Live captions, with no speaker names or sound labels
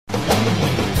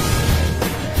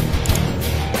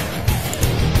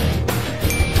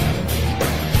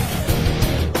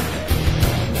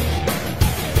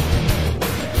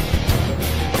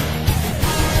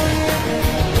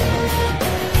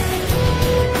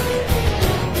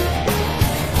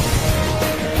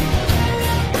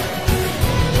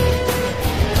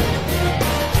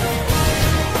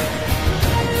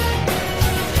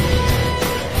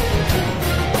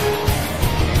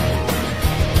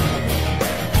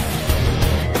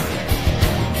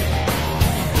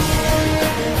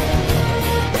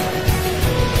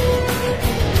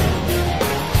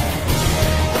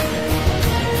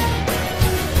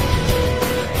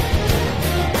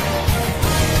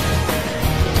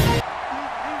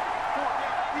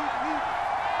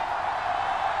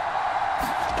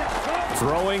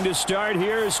Throwing to start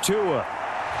here is Tua.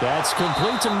 That's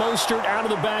complete to Mostert out of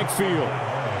the backfield.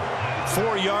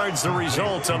 4 yards the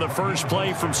result on the first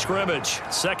play from scrimmage.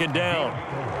 Second down.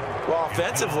 Well,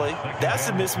 offensively, that's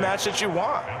the mismatch that you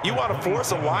want. You want to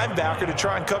force a linebacker to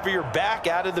try and cover your back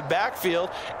out of the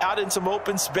backfield, out in some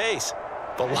open space.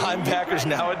 But linebackers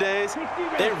nowadays,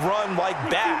 they run like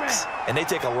backs, and they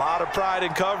take a lot of pride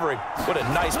in covering. What a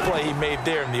nice play he made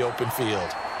there in the open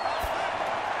field.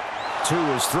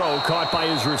 Tua's throw caught by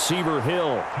his receiver,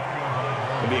 Hill.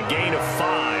 It'll be a gain of 5,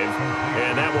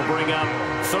 and that will bring up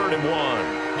 3rd and 1.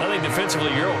 I think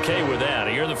defensively you're okay with that.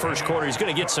 Here in the first quarter, he's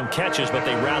going to get some catches, but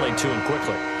they rallied to him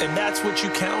quickly. And that's what you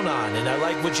count on, and I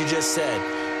like what you just said.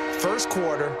 First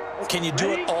quarter, can you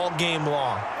do it all game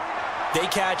long? They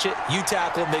catch it, you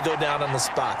tackle them, they go down on the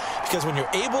spot. Because when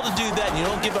you're able to do that and you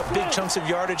don't give up big chunks of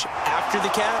yardage after the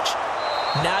catch,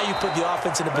 now you put the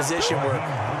offense in a position where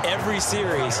every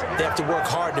series they have to work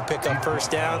hard to pick up first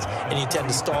downs, and you tend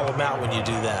to stall them out when you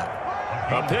do that.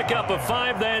 A pickup of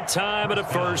 5 that time and a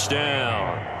first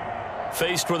down.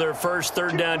 Faced with their first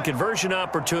 3rd down conversion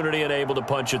opportunity and able to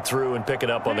punch it through and pick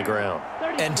it up on the ground.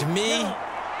 And to me,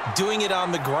 doing it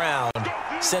on the ground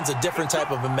sends a different type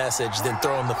of a message than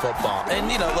throwing the football.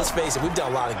 And, you know, let's face it, we've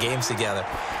done a lot of games together.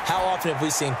 How often have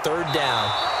we seen 3rd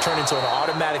down turn into an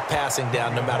automatic passing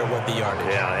down no matter what the yardage?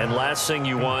 Yeah, and last thing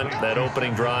you want, that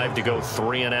opening drive to go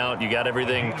 3 and out. You got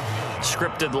everything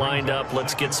scripted, lined up.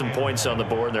 Let's get some points on the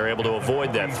board. And they're able to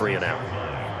avoid that 3 and out.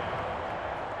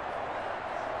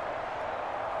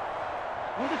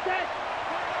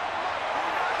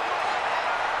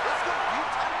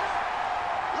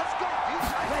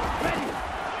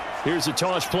 Here's a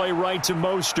toss play right to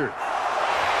Mostert.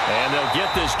 And they'll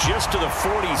get this just to the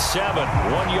 47,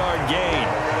 1-yard gain.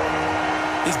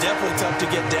 He's definitely tough to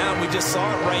get down. We just saw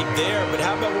it right there. But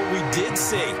how about what we did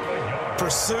see?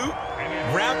 Pursuit,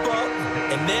 wrap up,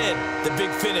 and then the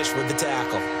big finish with the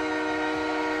tackle.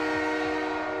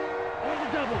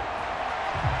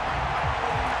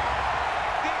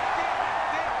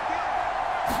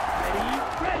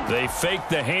 They fake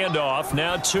the handoff.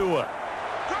 Now Tua.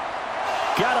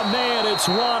 Got a man. It's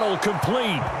Waddle,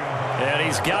 complete. And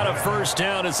he's got a first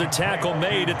down as a tackle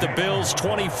made at the Bills'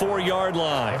 24-yard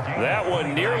line. That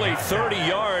one nearly 30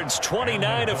 yards,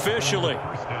 29 officially.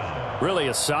 Really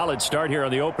a solid start here on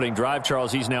the opening drive,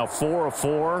 Charles. He's now 4 of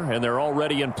 4, and they're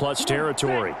already in plus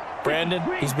territory. Brandon,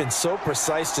 he's been so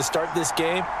precise to start this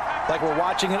game, like we're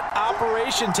watching an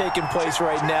operation taking place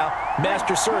right now.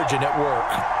 Master surgeon at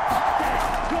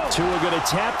work. Tua going to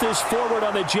tap this forward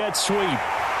on the jet sweep.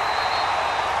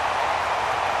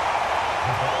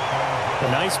 A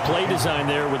nice play design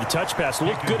there with the touch pass.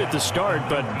 Looked good at the start,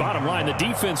 but bottom line, the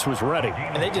defense was ready.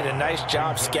 And they did a nice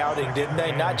job scouting, didn't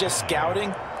they? Not just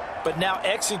scouting, but now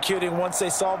executing once they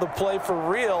saw the play for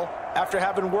real after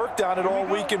having worked on it all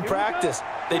week in practice.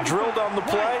 They drilled on the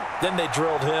play, then they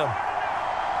drilled him.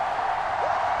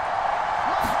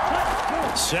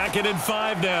 2nd and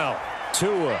 5 now.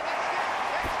 Tua.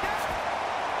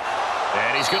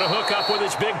 And he's going to hook up with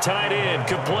his big tight end,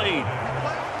 complete.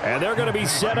 And they're going to be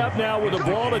set up now with the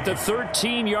ball at the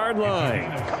 13-yard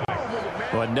line.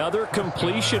 Another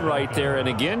completion right there. And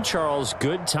again, Charles,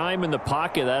 good time in the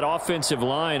pocket. That offensive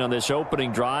line on this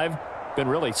opening drive been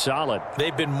really solid.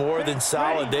 They've been more than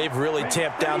solid. They've really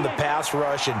tamped down the pass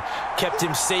rush and kept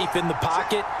him safe in the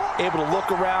pocket, able to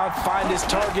look around, find his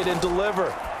target, and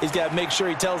deliver. He's got to make sure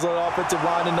he tells the offensive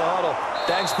line in the huddle,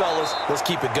 thanks, fellas. Let's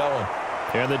keep it going.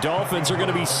 And the Dolphins are going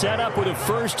to be set up with a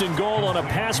 1st and goal on a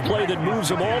pass play that moves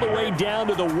them all the way down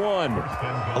to the 1.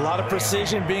 A lot of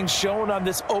precision being shown on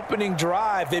this opening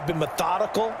drive. They've been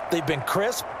methodical. They've been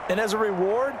crisp. And as a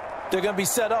reward, they're going to be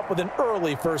set up with an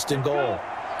early 1st and goal.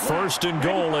 1st and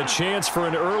goal, a chance for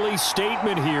an early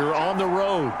statement here on the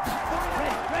road.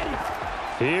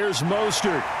 Here's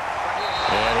Mostert.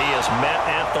 And he is met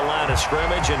at the line of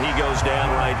scrimmage, and he goes down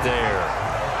right there.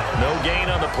 No gain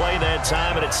on the play that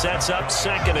time, and it sets up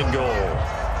 2nd and goal.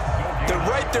 They're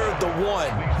right there at the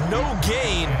 1. No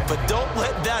gain, but don't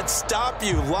let that stop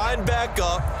you. Line back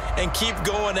up and keep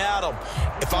going at them.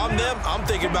 If I'm them, I'm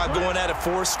thinking about going at it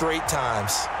 4 straight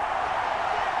times.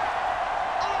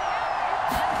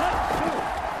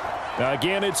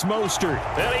 Again, it's Mostert.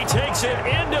 And he takes it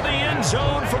into the end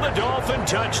zone for the Dolphin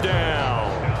touchdown.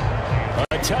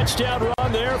 A touchdown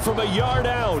run there from a yard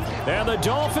out. And the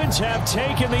Dolphins have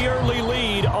taken the early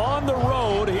lead on the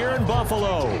road here in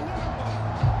Buffalo.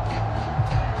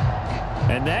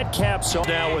 And that caps off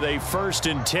now with a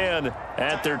 1st and 10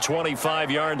 at their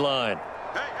 25-yard line.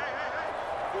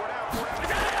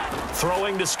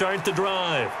 Throwing to start the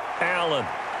drive. Allen.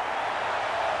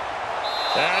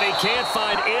 And he can't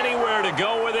find anywhere to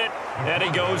go with it, and he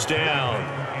goes down.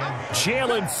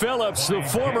 Jalen Phillips, the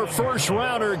former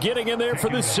first-rounder, getting in there for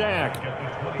the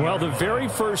sack. Well, the very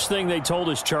first thing they told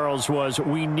us, Charles, was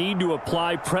we need to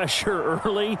apply pressure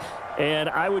early, and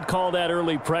I would call that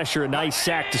early pressure a nice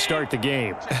sack to start the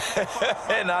game.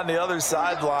 And on the other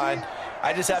sideline,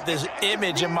 I just have this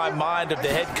image in my mind of the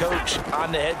head coach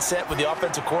on the headset with the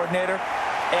offensive coordinator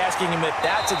asking him if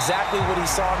that's exactly what he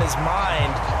saw in his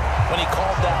mind when he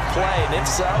called that play. And if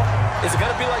so, is it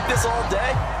going to be like this all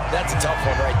day? That's a tough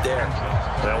one right there.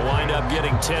 They'll wind up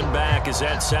getting 10 back as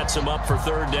that sets them up for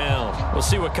third down. We'll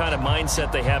see what kind of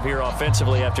mindset they have here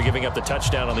offensively after giving up the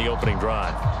touchdown on the opening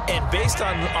drive. And based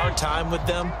on our time with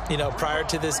them, prior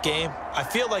to this game, I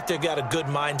feel like they've got a good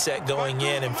mindset going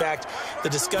in. In fact, the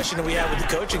discussion that we had with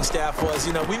the coaching staff was,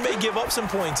 we may give up some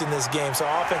points in this game, so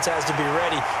our offense has to be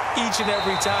ready each and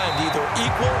every time to either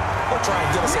equal or try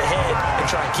and get us ahead and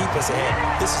try and keep us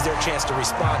ahead. This is their chance to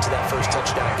respond to that first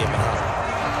touchdown given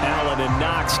up. Allen and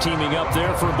Knox teaming up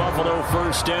there for Buffalo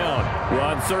first down.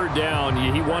 Well, on third down,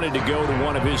 he wanted to go to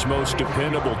one of his most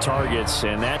dependable targets,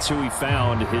 and that's who he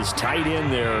found, his tight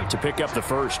end there, to pick up the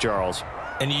first, Charles.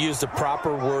 And you used the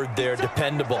proper word there,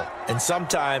 dependable, and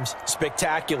sometimes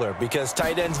spectacular, because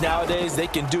tight ends nowadays, they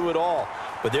can do it all.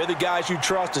 But they're the guys you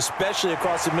trust, especially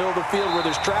across the middle of the field where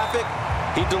there's traffic.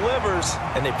 He delivers,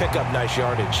 and they pick up nice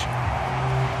yardage.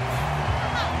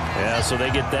 Yeah, so they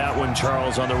get that one,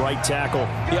 Charles, on the right tackle.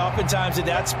 Yeah, oftentimes in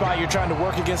that spot, you're trying to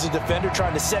work against a defender,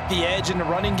 trying to set the edge in the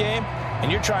running game,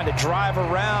 and you're trying to drive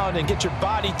around and get your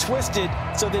body twisted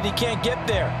so that he can't get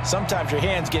there. Sometimes your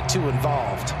hands get too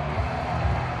involved.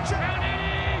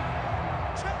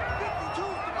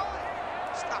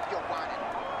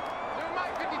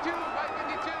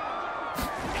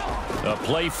 A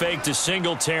play fake to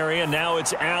Singletary, and now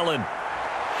it's Allen.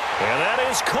 And that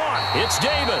is caught. It's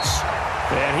Davis.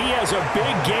 And he has a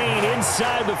big gain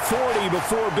inside the 40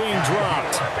 before being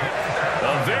dropped.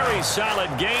 A very solid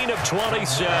gain of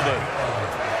 27.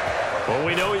 Well,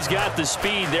 we know he's got the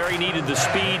speed there. He needed the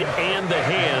speed and the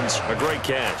hands. A great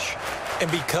catch.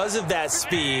 And because of that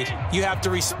speed, you have to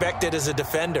respect it as a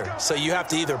defender. So you have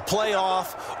to either play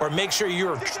off or make sure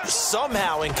you're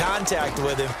somehow in contact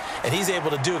with him. And he's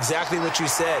able to do exactly what you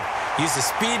said. Use the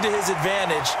speed to his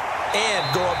advantage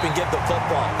and go up and get the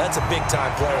football. That's a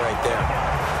big-time play right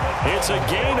there. It's a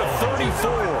gain of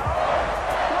 34.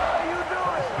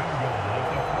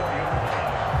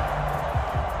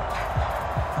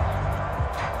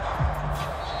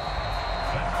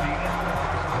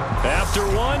 After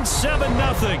one,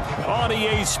 7-0 on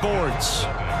EA Sports.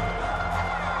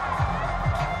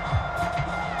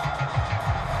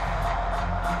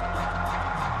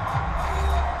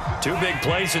 Two big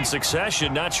plays in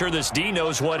succession. Not sure this D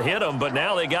knows what hit him, but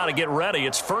now they got to get ready.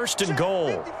 It's first and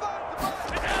goal.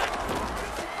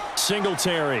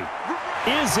 Singletary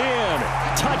is in.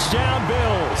 Touchdown,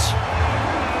 Bills.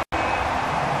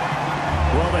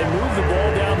 Well, they move the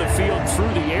ball down the field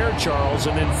through the air, Charles,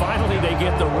 and then finally they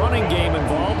get the running game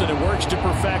involved, and it works to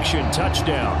perfection.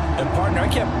 Touchdown. And, partner, I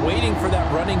kept waiting for that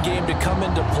running game to come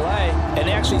into play and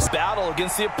actually battle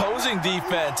against the opposing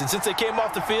defense. And since they came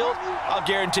off the field, I'll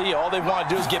guarantee you all they want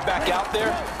to do is get back out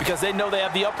there because they know they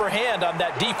have the upper hand on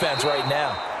that defense right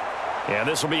now. Yeah,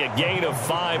 this will be a gain of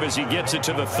 5 as he gets it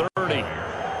to the 30.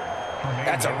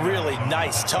 That's a really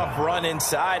nice, tough run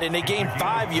inside, and they gained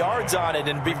 5 yards on it.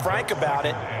 And to be frank about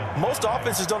it, most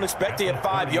offenses don't expect to get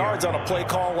 5 yards on a play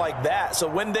call like that. So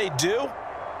when they do,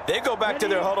 they go back to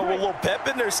their huddle with a little pep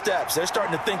in their steps. They're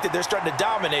starting to think that they're starting to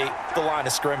dominate the line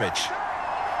of scrimmage.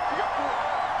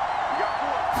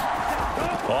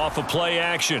 Off of play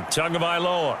action,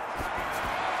 Tagovailoa.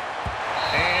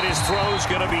 And his throw's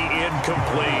going to be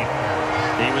incomplete.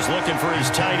 He was looking for his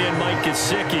tight end, Mike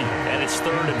Gesicki, and it's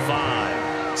 3rd and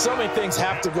 5. So many things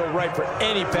have to go right for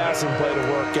any passing play to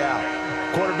work out.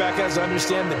 Quarterback has to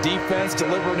understand the defense,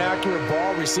 deliver an accurate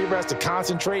ball. Receiver has to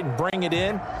concentrate and bring it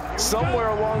in. Somewhere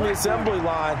along the assembly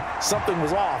line, something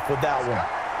was off with that one.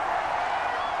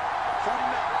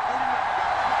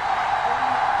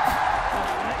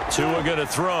 Tua going to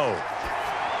throw.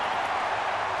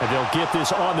 And they'll get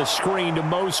this on the screen to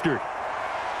Mostert.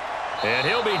 And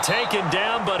he'll be taken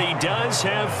down, but he does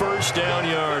have first down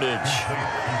yardage.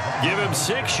 Give him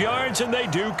 6 yards, and they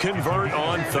do convert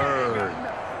on 3rd.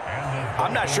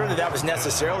 I'm not sure that that was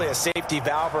necessarily a safety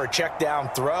valve or a check down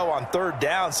throw on 3rd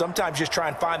down. Sometimes just try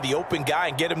and find the open guy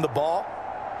and get him the ball.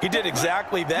 He did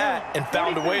exactly that and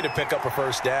found a way to pick up a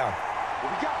first down.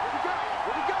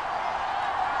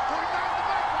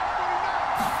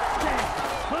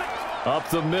 Up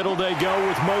the middle they go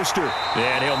with Mostert.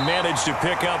 And he'll manage to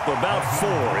pick up about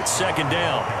 4. It's 2nd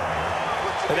down.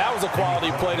 And that was a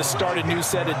quality play to start a new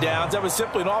set of downs. That was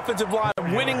simply an offensive line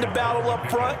winning the battle up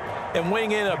front and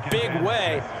winning in a big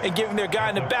way and giving their guy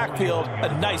in the backfield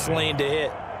a nice lane to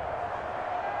hit.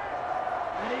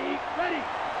 Ready.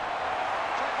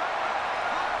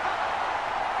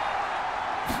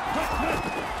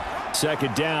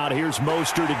 Second down, here's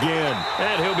Mostert again.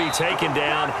 And he'll be taken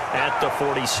down at the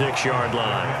 46-yard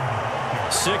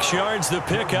line. 6 yards the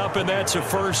pickup, and that's a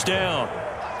first down.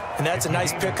 And that's a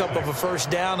nice pickup of a first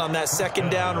down on that second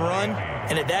down run.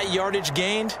 And at that yardage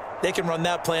gained, they can run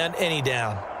that play on any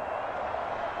down.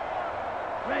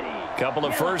 Couple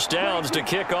of first downs to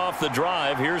kick off the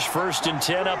drive. Here's 1st and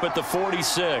 10 up at the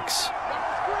 46.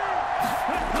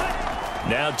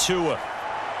 Now Tua.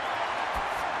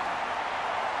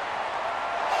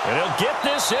 And he'll get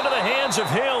this into the hands of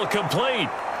Hill, complete.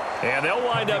 And they'll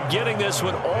wind up getting this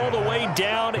one all the way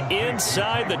down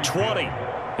inside the 20.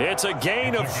 It's a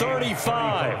gain of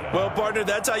 35. Well, partner,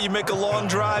 that's how you make a long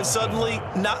drive suddenly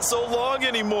not so long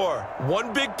anymore.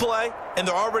 One big play, and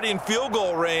they're already in field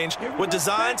goal range with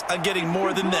designs on getting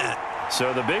more than that.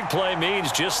 So the big play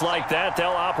means just like that, they'll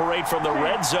operate from the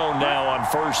red zone now on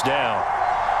first down.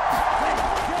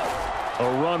 A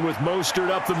run with Mostert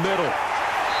up the middle.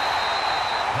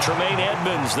 Tremaine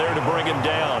Edmonds there to bring him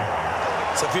down.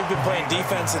 So if you've been playing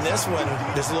defense in this one,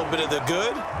 there's a little bit of the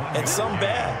good and some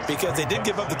bad, because they did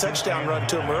give up the touchdown run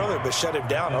to him earlier but shut him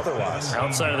down otherwise.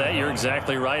 Outside of that, you're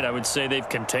exactly right. I would say they've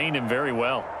contained him very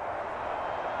well.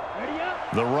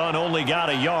 The run only got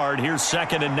a yard. Here's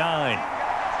 2nd and 9.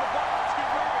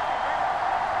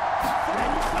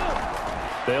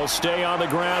 They'll stay on the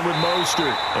ground with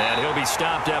Mostert, and he'll be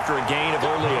stopped after a gain of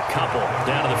only a couple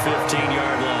down to the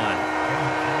 15-yard line.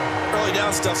 Early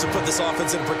down stuff to put this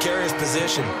offense in a precarious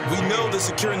position. We know that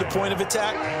securing the point of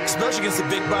attack, especially against the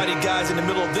big-bodied guys in the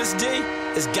middle of this D,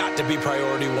 has got to be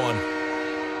priority one.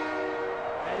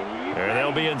 And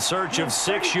they'll be in search of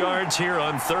 6 yards here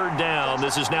on 3rd down.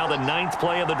 This is now the 9th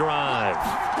play of the drive.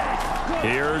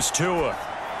 Here's Tua.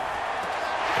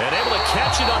 And able to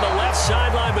catch it on the left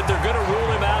sideline, but they're going to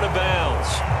rule him out of bounds.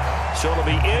 So it'll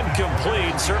be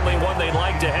incomplete, certainly one they'd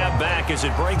like to have back as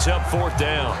it brings up 4th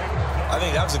down. I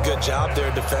think that was a good job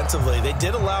there defensively. They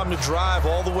did allow him to drive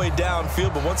all the way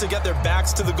downfield, but once they got their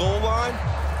backs to the goal line,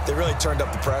 they really turned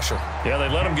up the pressure. Yeah, they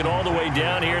let him get all the way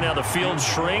down here. Now the field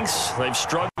shrinks. They've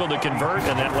struggled to convert,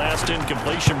 and that last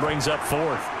incompletion brings up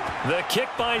 4th. The kick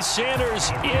by Sanders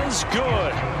is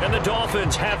good, and the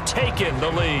Dolphins have taken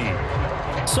the lead.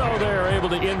 So they're able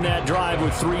to end that drive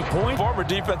with 3 points. Former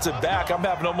defensive back, I'm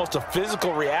having almost a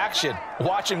physical reaction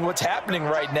watching what's happening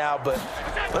right now, but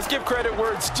let's give credit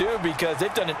where it's due because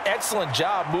they've done an excellent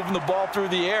job moving the ball through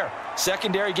the air.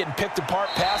 Secondary getting picked apart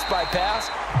pass by pass.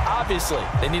 Obviously,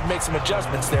 they need to make some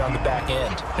adjustments there on the back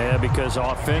end. Yeah, because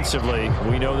offensively,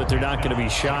 we know that they're not going to be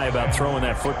shy about throwing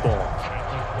that football.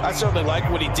 I certainly like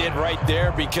what he did right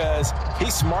there because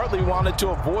he smartly wanted to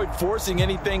avoid forcing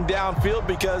anything downfield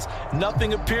because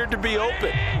nothing appeared to be open.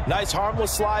 Nice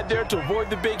harmless slide there to avoid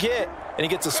the big hit, and he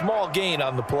gets a small gain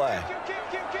on the play.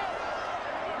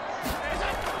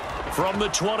 From the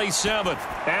 27th,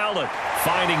 Allen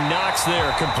finding Knox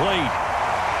there, complete.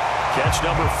 Catch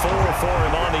number 4 for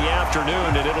him on the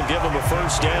afternoon, and it'll give him a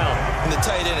first down. And the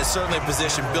tight end is certainly a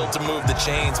position built to move the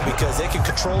chains because they can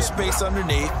control space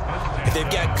underneath. If they've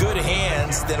got good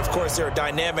hands, then, of course, they're a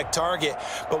dynamic target.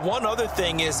 But one other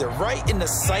thing is they're right in the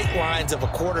sight lines of a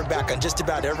quarterback on just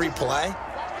about every play,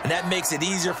 and that makes it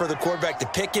easier for the quarterback to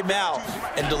pick him out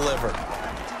and deliver.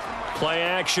 Play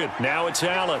action. Now it's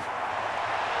Allen.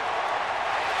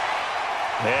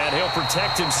 And he'll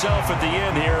protect himself at the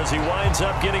end here as he winds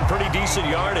up getting pretty decent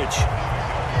yardage.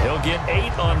 He'll get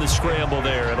 8 on the scramble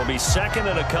there. It'll be 2nd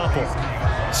and a couple.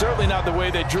 Certainly not the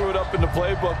way they drew it up in the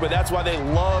playbook, but that's why they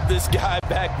love this guy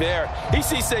back there. He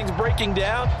sees things breaking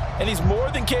down, and he's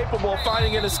more than capable of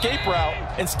finding an escape route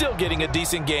and still getting a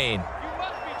decent gain.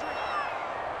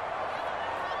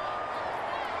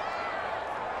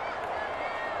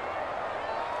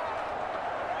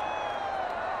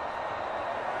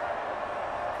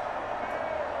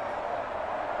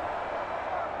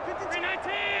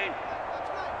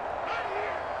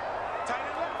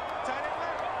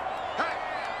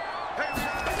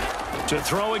 To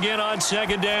throw again on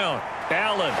 2nd down.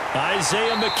 Allen,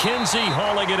 Isaiah McKenzie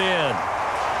hauling it in.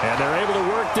 And they're able to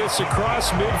work this across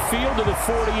midfield to the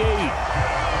 48.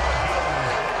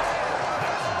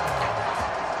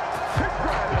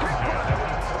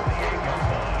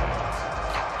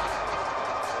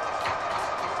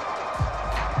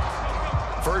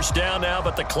 First down now,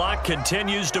 but the clock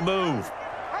continues to move.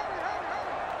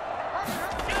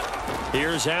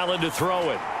 Here's Allen to throw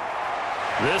it.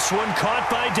 This one caught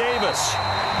by Davis.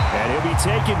 And he'll be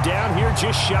taken down here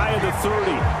just shy of the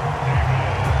 30.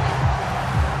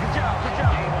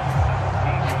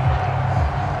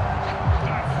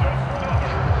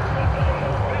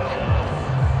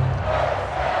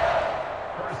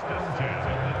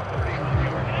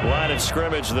 Line of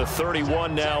scrimmage, the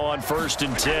 31 now on 1st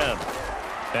and 10.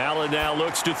 Allen now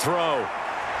looks to throw.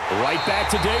 Right back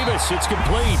to Davis. It's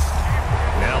complete.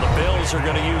 Now the Bills are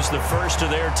going to use the first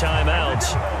of their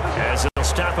timeouts as they'll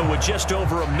stop it with just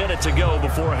over a minute to go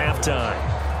before halftime.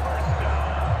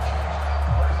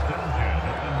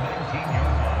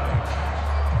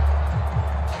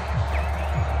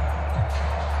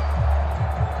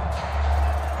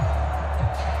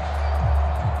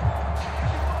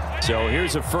 So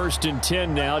here's a 1st and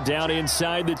 10 now down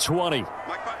inside the 20.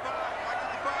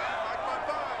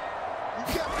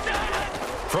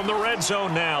 From the red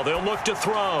zone now, they'll look to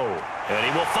throw. And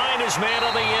he will find his man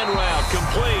on the end route,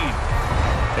 complete.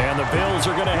 And the Bills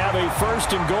are going to have a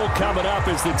 1st and goal coming up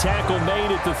as the tackle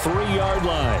made at the 3-yard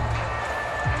line.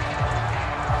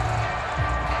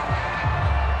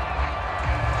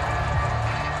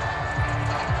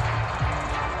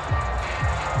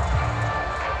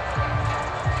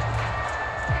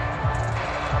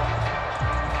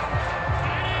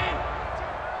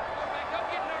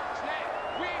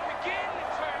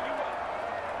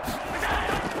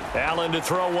 Allen to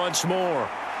throw once more.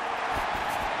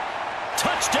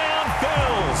 Touchdown,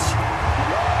 Bills!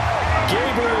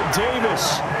 Gabriel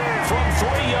Davis from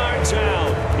 3 yards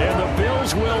out. And the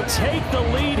Bills will take the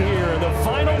lead here in the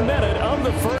final minute of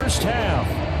the first half.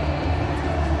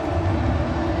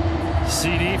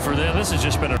 CD for them. This has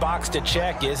just been a box to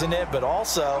check, isn't it? But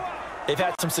also, they've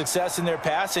had some success in their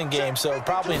passing game, so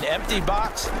probably an empty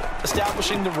box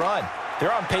establishing the run.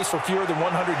 They're on pace for fewer than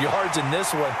 100 yards in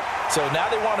this one. So now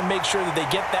they want to make sure that they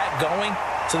get that going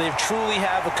so they truly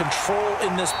have a control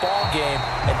in this ball game.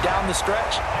 And down the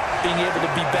stretch, being able to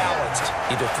be balanced.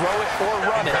 Either throw it or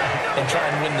run it and try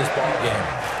and win this ball game.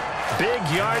 Big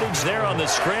yardage there on the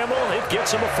scramble. It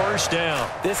gets him a 1st down.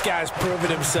 This guy's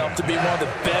proven himself to be one of the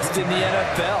best in the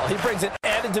NFL. He brings an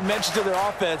added dimension to their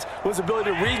offense with his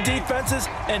ability to read defenses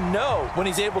and know when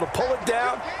he's able to pull it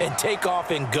down and take off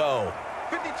and go.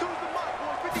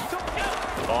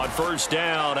 On 1st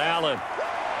down, Allen.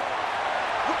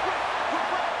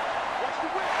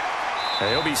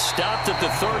 He'll be stopped at the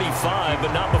 35,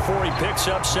 but not before he picks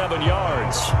up 7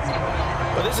 yards.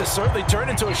 But this has certainly turned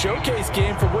into a showcase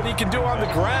game for what he can do on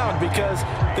the ground because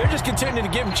they're just continuing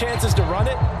to give him chances to run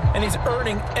it, and he's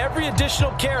earning every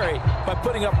additional carry by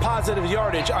putting up positive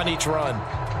yardage on each run.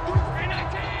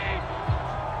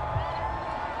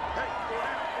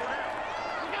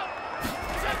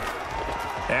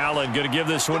 Allen going to give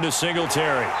this one to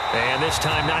Singletary. And this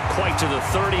time not quite to the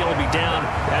 30. He'll be down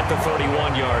at the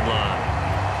 31-yard line.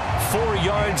 4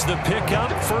 yards the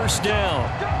pickup, 1st down.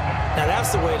 Now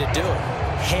that's the way to do it.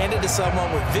 Hand it to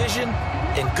someone with vision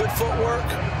and good footwork,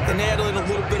 and add in a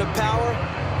little bit of power,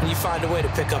 and you find a way to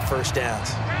pick up 1st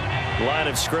downs. Line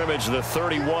of scrimmage, the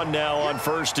 31 now on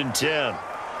 1st and 10.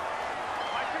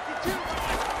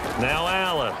 Now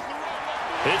Allen.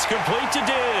 It's complete to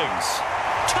Diggs.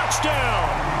 Touchdown!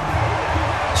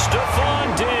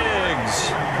 Stephon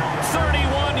Diggs,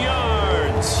 31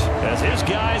 yards, as his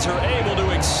guys are able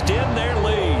to extend their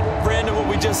lead. Brandon, what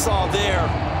we just saw there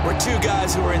were 2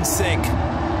 guys who are in sync.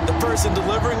 The person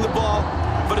delivering the ball,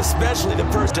 but especially the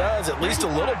person does at least a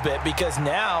little bit because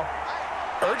now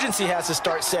urgency has to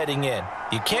start setting in.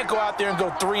 You can't go out there and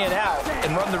go 3 and out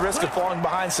and run the risk of falling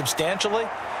behind substantially,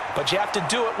 but you have to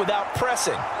do it without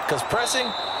pressing because pressing,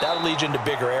 that'll lead you into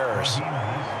bigger errors.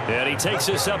 And he takes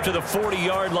us up to the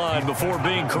 40-yard line before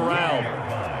being corralled.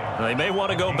 They may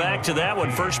want to go back to that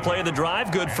one. First play of the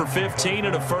drive, good for 15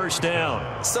 and a 1st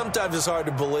down. Sometimes it's hard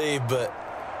to believe, but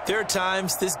there are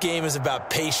times this game is about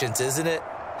patience, isn't it?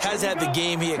 Has had the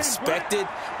game he expected,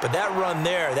 but that run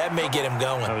there, that may get him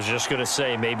going. I was just going to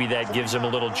say, maybe that gives him a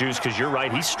little juice because you're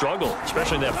right, he struggled,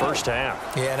 especially in that 1st half.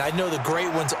 Yeah, and I know the great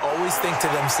ones always think to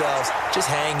themselves, just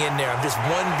hang in there. I'm just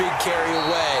one big carry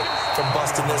away from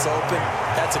busting this open.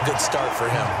 That's a good start for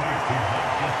him.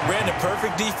 Brandon,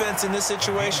 perfect defense in this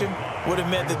situation would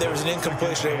have meant that there was an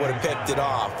incompletion. They would have picked it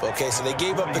off. Okay, so they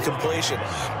gave up the completion.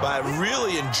 But I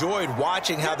really enjoyed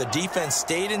watching how the defense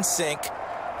stayed in sync,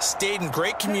 stayed in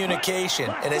great communication,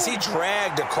 and as he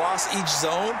dragged across each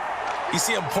zone, you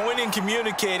see him pointing,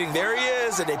 communicating, there he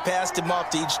is, and they passed him off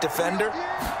to each defender.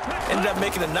 Ended up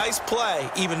making a nice play,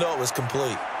 even though it was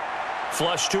complete.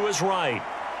 Flush to his right.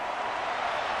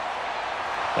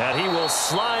 And he will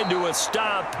slide to a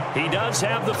stop. He does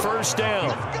have the 1st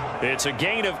down. It's a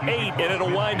gain of 8, and it'll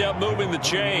wind up moving the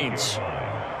chains.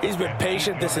 He's been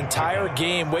patient this entire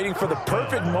game, waiting for the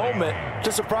perfect moment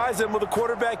to surprise him with a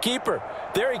quarterback keeper.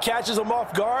 There he catches him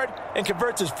off guard and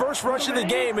converts his first rush of the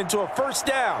game into a first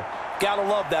down. Gotta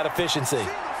love that efficiency.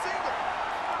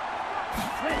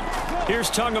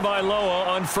 Here's Tagovailoa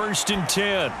on 1st and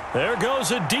 10. There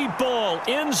goes a deep ball,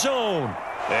 end zone.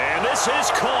 And this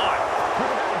is caught.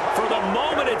 For the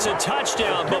moment, it's a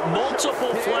touchdown, but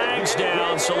multiple flags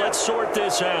down, so let's sort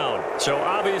this out. So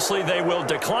obviously they will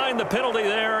decline the penalty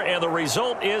there, and the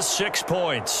result is 6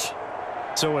 points.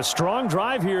 So a strong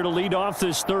drive here to lead off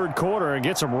this third quarter and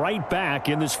gets them right back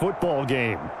in this football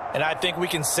game. And I think we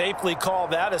can safely call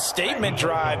that a statement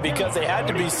drive because they had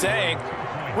to be saying,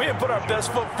 we didn't put our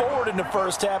best foot forward in the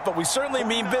first half, but we certainly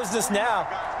mean business now.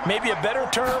 Maybe a better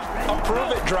term, a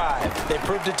prove-it drive. They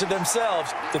proved it to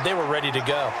themselves that they were ready to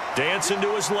go. Dancing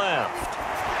to his left.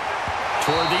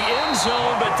 Toward the end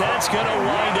zone, but that's going to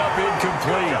wind up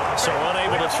incomplete. So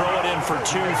unable to throw it in for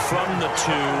 2 from the 2.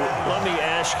 Let me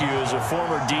ask you, as a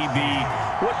former DB,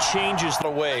 what changes the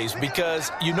ways?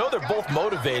 Because you know they're both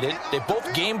motivated. They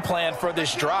both game plan for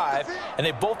this drive, and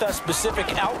they both have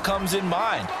specific outcomes in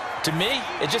mind. To me,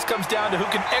 it just comes down to who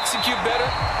can execute better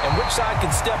and which side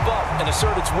can step up and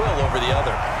assert its will over the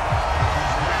other.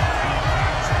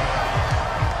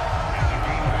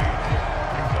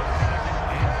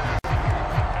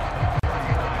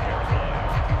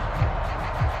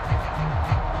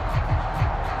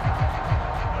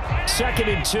 Second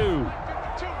and 2.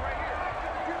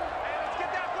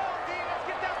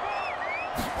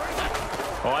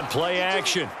 On play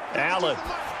action, Allen.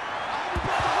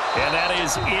 And that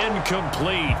is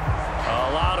incomplete.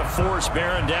 A lot of force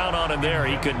bearing down on him there.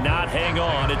 He could not hang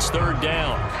on. It's 3rd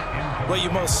down. Well, you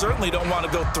most certainly don't want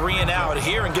to go 3 and out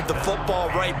here and get the football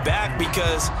right back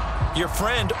because your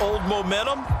friend, Old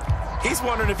Momentum, he's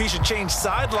wondering if he should change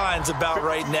sidelines about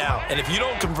right now. And if you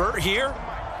don't convert here,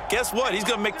 guess what? He's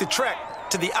going to make the trek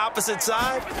to the opposite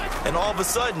side, and all of a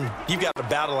sudden, you've got a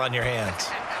battle on your hands.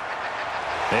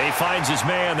 He finds his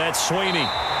man, that's Sweeney,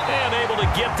 and able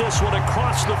to get this one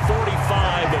across the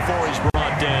 45 before he's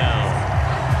brought down.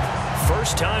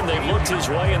 First time they've looked his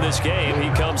way in this game, he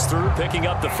comes through picking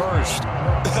up the first.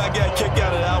 I got kicked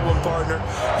out of that one, partner.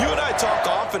 You and I talk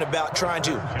often about trying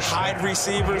to hide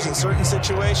receivers in certain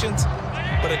situations,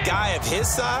 but a guy of his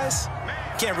size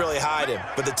can't really hide him.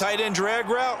 But the tight end drag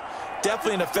route,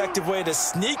 definitely an effective way to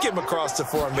sneak him across the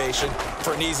formation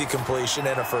for an easy completion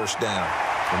and a first down.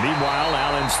 And meanwhile,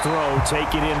 Allen's throw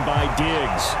taken in by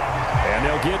Diggs. And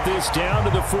they'll get this down to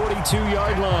the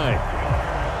 42-yard line.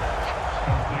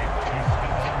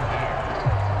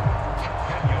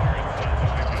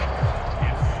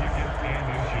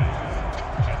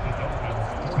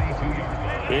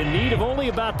 In need of only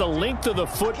about the length of the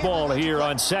football here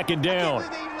on 2nd down.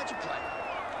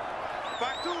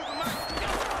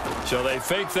 So they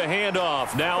fake the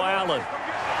handoff. Now Allen.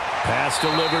 Pass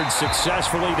delivered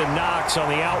successfully to Knox on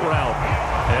the out route.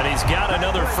 And he's got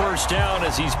another first down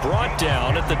as he's brought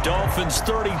down at the Dolphins'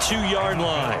 32-yard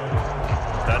line.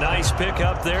 A nice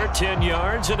pickup there, 10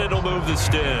 yards, and it'll move the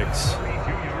sticks.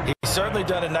 He's certainly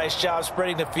done a nice job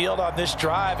spreading the field on this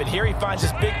drive, and here he finds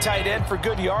his big tight end for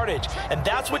good yardage. And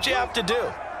that's what you have to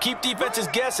do. Keep defenses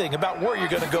guessing about where you're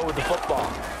going to go with the football.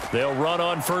 They'll run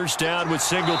on first down with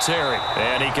Singletary.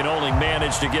 And he can only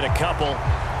manage to get a couple.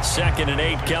 2nd and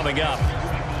 8 coming up.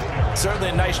 Certainly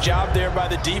a nice job there by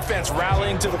the defense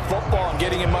rallying to the football and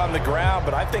getting him on the ground.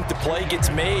 But I think the play gets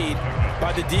made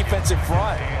by the defensive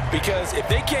front. Because if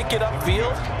they can't get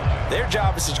upfield, their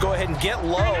job is to go ahead and get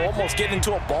low, almost get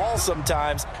into a ball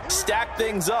sometimes, stack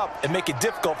things up, and make it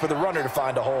difficult for the runner to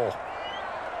find a hole.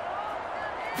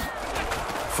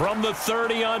 From the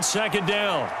 30 on 2nd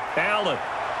down, Allen.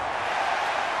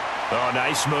 Oh,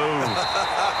 nice move.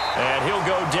 And he'll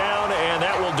go down, and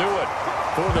that will do it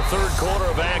for the third quarter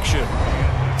of action.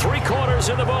 3 quarters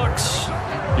in the books.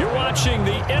 You're watching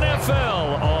the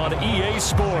NFL on EA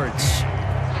Sports.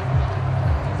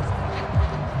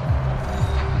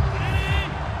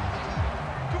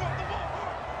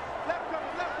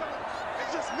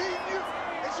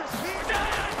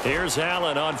 Here's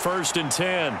Allen on 1st and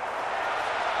 10.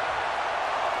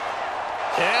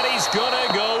 And he's going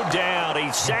to go down.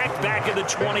 He's sacked back at the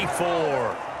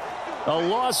 24. A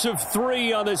loss of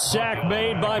 3 on the sack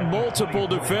made by multiple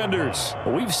defenders.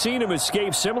 We've seen him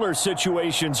escape similar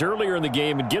situations earlier in the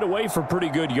game and get away for pretty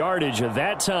good yardage. At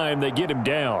that time, they get him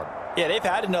down. Yeah, they've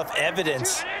had enough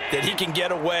evidence that he can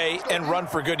get away and run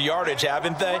for good yardage,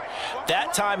 haven't they?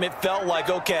 That time it felt like,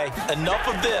 okay, enough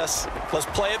of this. Let's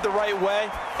play it the right way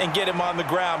and get him on the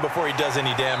ground before he does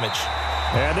any damage.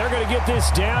 And they're going to get this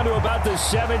down to about the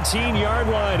 17-yard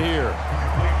line here.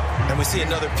 And we see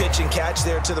another pitch and catch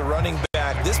there to the running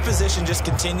back. This position just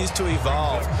continues to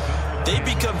evolve. They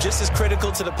become just as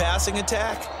critical to the passing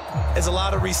attack as a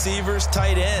lot of receivers,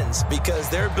 tight ends, because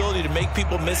their ability to make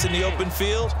people miss in the open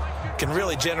field can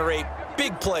really generate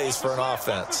big plays for an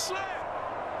offense.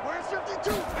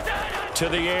 To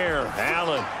the air,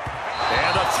 Allen.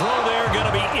 And the throw there going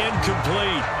to be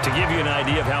incomplete. To give you an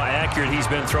idea of how accurate he's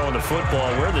been throwing the football,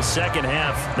 we're the second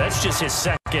half. That's just his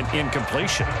second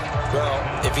incompletion.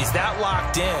 Well, if he's that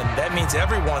locked in, that means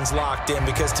everyone's locked in,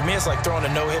 because to me it's like throwing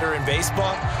a no-hitter in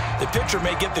baseball. The pitcher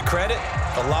may get the credit.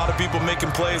 A lot of people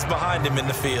making plays behind him in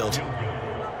the field.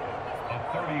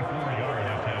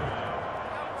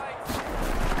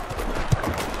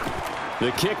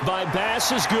 The kick by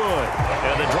Bass is good.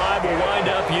 And the drive will wind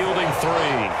up yielding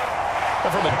 3.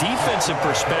 From a defensive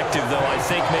perspective, though, I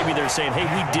think maybe they're saying, hey,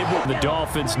 we did what the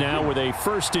Dolphins now with a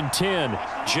 1st and 10,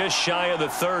 just shy of the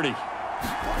 30.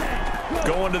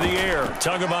 Going to the air,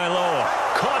 Tagovailoa,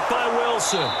 caught by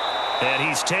Wilson. And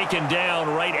he's taken down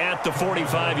right at the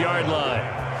 45-yard line.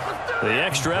 The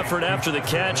extra effort after the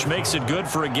catch makes it good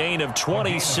for a gain of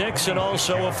 26 and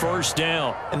also a 1st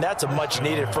down. And that's a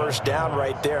much-needed 1st down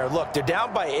right there. Look, they're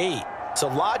down by 8. So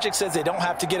logic says they don't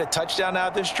have to get a touchdown out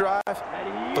of this drive.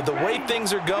 But the way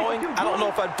things are going, I don't know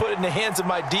if I'd put it in the hands of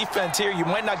my defense here. You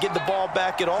might not get the ball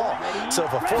back at all. So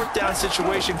if a 4th down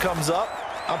situation comes up,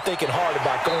 I'm thinking hard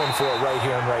about going for it right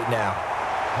here and right now.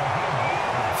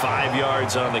 5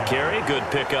 yards on the carry. Good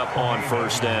pickup on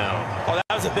 1st down. Oh,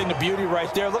 that was a thing of beauty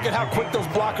right there. Look at how quick those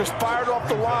blockers fired off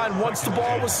the line once the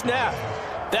ball was snapped.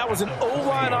 That was an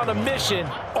O-line on a mission,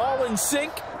 all in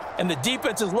sync. And the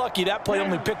defense is lucky that play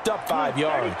only picked up 5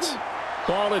 yards.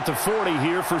 Ball at the 40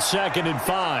 here for 2nd and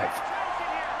 5.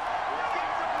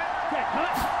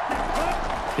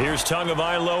 Here's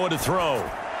Tagovailoa to throw.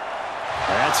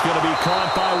 That's going to be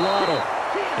caught by Waddle.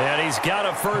 And he's got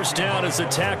a 1st down as a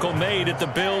tackle made at the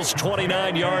Bills'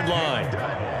 29-yard line.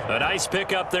 A nice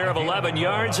pickup there of 11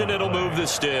 yards, and it'll move the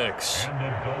sticks.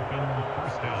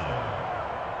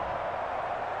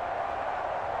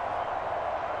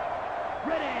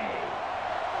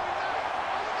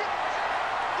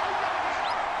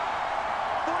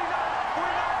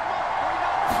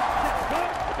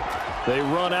 They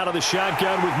run out of the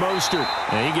shotgun with Mostert.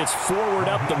 And he gets forward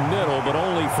up the middle, but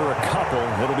only for a couple.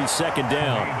 It'll be 2nd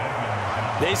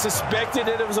down. They suspected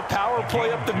that it was a power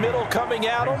play up the middle coming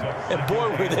at them, and boy,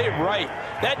 were they right.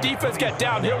 That defense got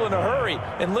downhill in a hurry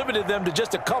and limited them to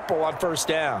just a couple on 1st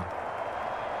down.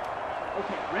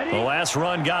 The last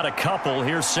run got a couple.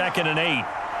 Here's 2nd and 8.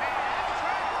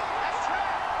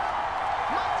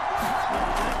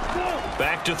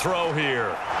 Back to throw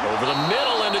here. Over the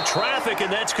middle into traffic,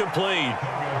 and that's complete.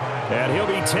 And he'll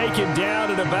be taken down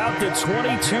at about the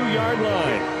 22-yard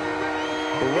line.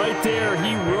 Right there,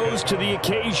 he rose to the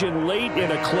occasion late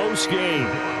in a close game.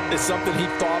 It's something he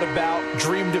thought about,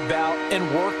 dreamed about, and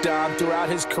worked on throughout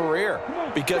his career.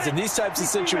 Because in these types of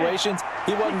situations,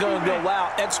 he wasn't going to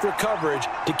allow extra coverage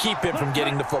to keep him from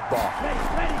getting the football.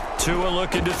 Tua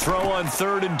looking to throw on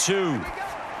 3rd and 2.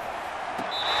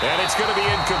 And it's going to be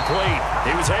incomplete.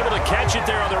 He was able to catch it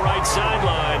there on the right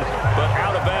sideline, but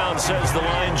out of bounds, says the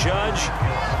line judge.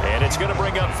 And it's going to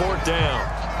bring up 4th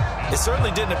down. It certainly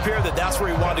didn't appear that that's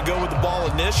where he wanted to go with the ball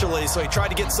initially, so he tried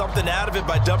to get something out of it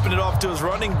by dumping it off to his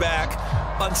running back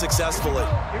unsuccessfully.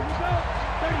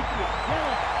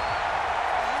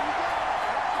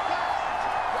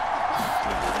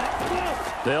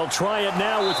 They'll try it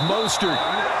now with Mostert.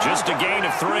 Just a gain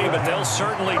of 3, but they'll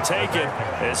certainly take it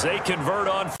as they convert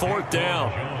on 4th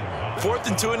down. 4th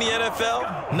and 2 in the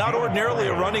NFL, not ordinarily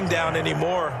a running down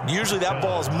anymore. Usually that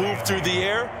ball is moved through the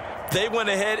air. They went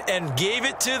ahead and gave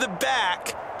it to the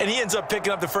back, and he ends up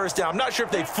picking up the 1st down. I'm not sure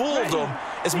if they fooled him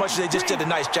as much as they just did a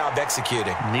nice job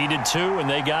executing. Needed 2, and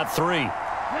they got 3.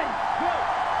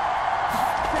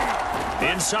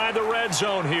 Inside the red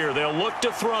zone here, they'll look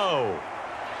to throw.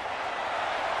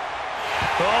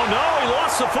 Oh, no, he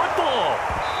lost the football.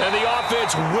 And the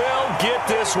offense will get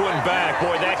this one back.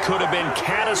 Boy, that could have been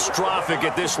catastrophic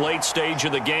at this late stage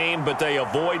of the game, but they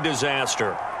avoid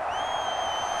disaster.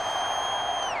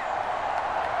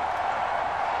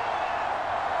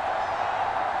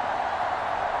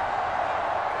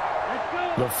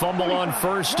 The fumble on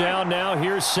 1st down now.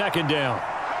 Here's 2nd down.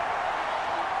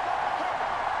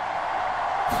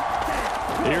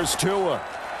 Here's Tua.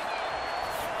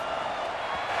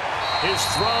 His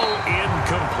throw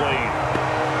incomplete.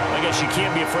 I guess you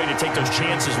can't be afraid to take those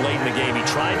chances late in the game. He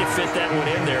tried to fit that one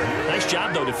in there. Nice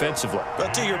job, though, defensively.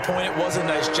 But to your point, it was a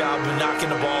nice job of knocking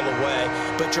the ball away.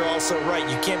 But you're also right.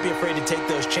 You can't be afraid to take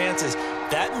those chances.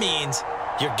 That means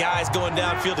Your guys going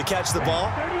downfield to catch the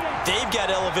ball, they've got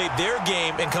to elevate their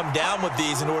game and come down with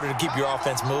these in order to keep your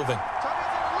offense moving.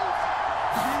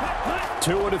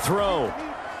 Tua to throw.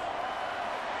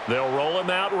 They'll roll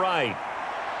him out right.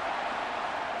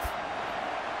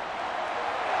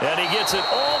 And he gets it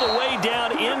all the way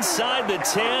down inside the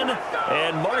 10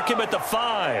 and mark him at the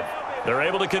 5. They're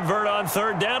able to convert on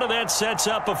third down, and that sets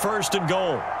up a 1st and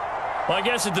goal. Well, I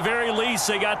guess at the very least,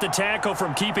 they got the tackle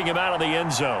from keeping him out of the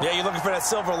end zone. Yeah, you're looking for that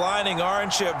silver lining,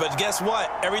 aren't you? But guess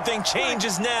what? Everything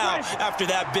changes now after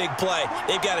that big play.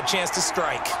 They've got a chance to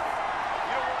strike.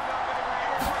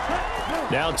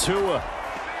 Now Tua.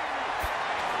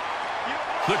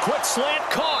 The quick slant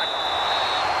caught.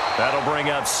 That'll bring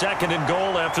up 2nd and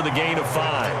goal after the gain of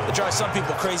 5. It drives some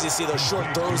people crazy to see those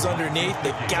short throws underneath.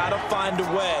 They've got to find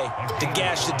a way to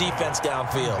gash the defense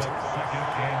downfield.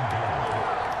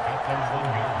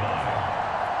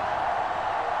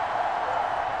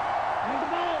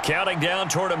 Counting down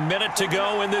toward a minute to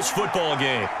go in this football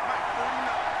game.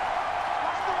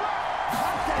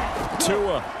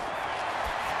 Tua.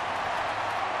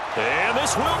 And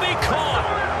this will be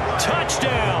caught.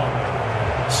 Touchdown.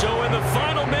 So in the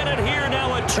final minute here,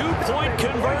 now a 2-point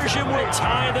conversion will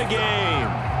tie the game.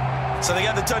 So they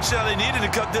got the touchdown they needed to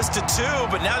cut this to 2,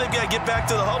 but now they've got to get back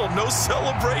to the huddle. No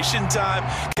celebration time.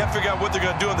 Got to figure out what they're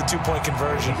going to do on the 2-point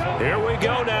conversion. Here we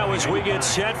go now as we get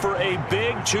set for a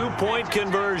big 2-point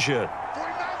conversion.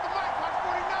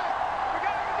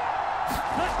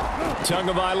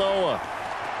 Tagovailoa.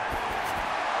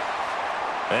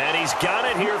 And he's got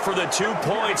it here for the 2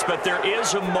 points, but there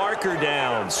is a marker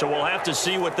down, so we'll have to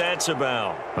see what that's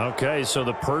about. Okay, so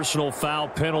the personal foul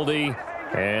penalty,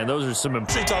 and those are some...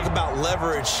 So you talk about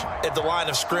leverage at the line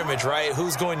of scrimmage, right?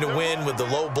 Who's going to win with the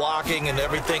low blocking and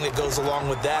everything that goes along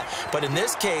with that. But in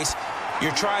this case,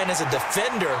 you're trying as a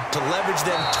defender to leverage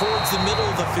them towards the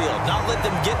middle of the field, not let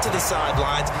them get to the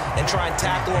sidelines and try and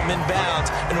tackle them in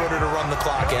bounds in order to run the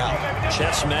clock out.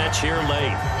 Chess match here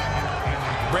late.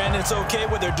 Brandon, it's okay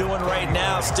what they're doing right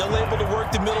now. Still able to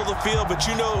work the middle of the field, but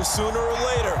you know sooner or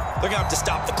later they're going to have to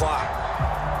stop the clock.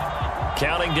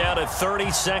 Counting down at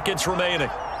 30 seconds remaining.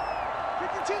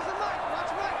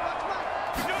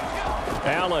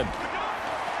 Allen.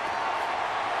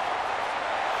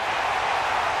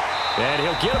 And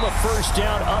he'll get him a 1st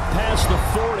down up past the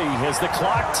 40 as the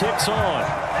clock ticks on.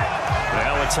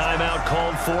 Now a timeout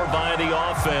called for by the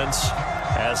offense,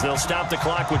 as they'll stop the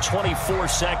clock with 24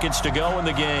 seconds to go in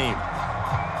the game.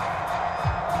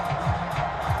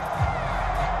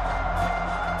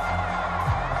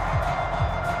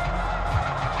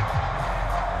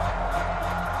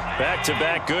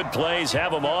 Back-to-back good plays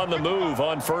have them on the move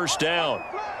on 1st down.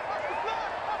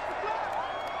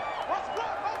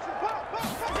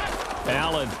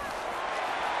 Allen.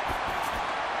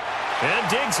 And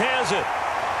Diggs has it.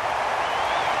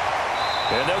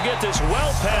 And they'll get this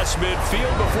well past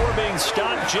midfield before being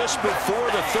stopped just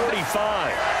before the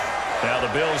 35. Now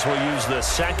the Bills will use the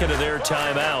 2nd of their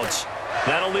timeouts.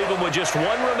 That'll leave them with just 1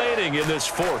 remaining in this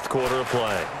 4th quarter of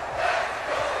play.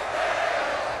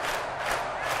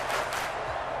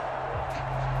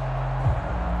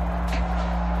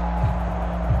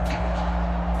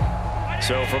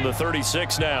 So from the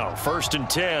 36 now, 1st and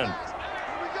 10.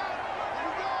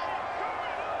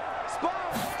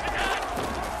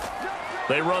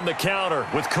 They run the counter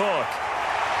with Cook.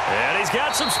 And he's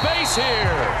got some space here.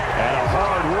 And a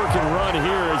hard-working run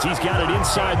here as he's got it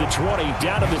inside the 20,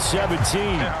 down to the 17.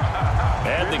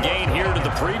 And the gain here to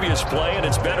the previous play, and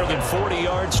it's better than 40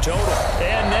 yards total.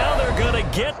 And now they're going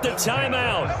to get the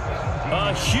timeout.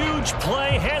 A huge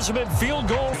play has them in field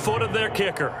goal foot of their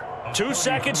kicker. 2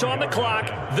 seconds on the clock.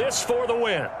 This for the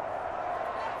win.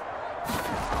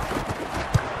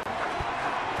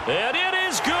 And it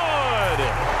is good.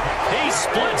 He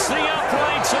splits the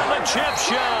uprights on the chip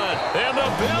shot. And the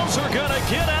Bills are going to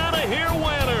get out of here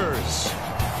winners.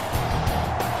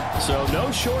 So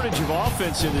no shortage of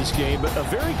offense in this game, but a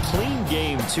very clean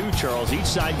game too, Charles. Each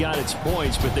side got its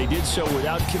points, but they did so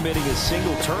without committing a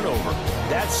single turnover.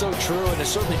 That's so true, and it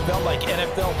certainly felt like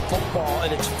NFL football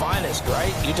at its finest,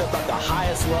 right? You talk about the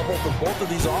highest level for both of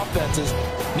these offenses.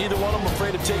 Neither one of them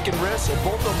afraid of taking risks, and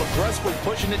both of them aggressively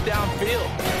pushing it downfield.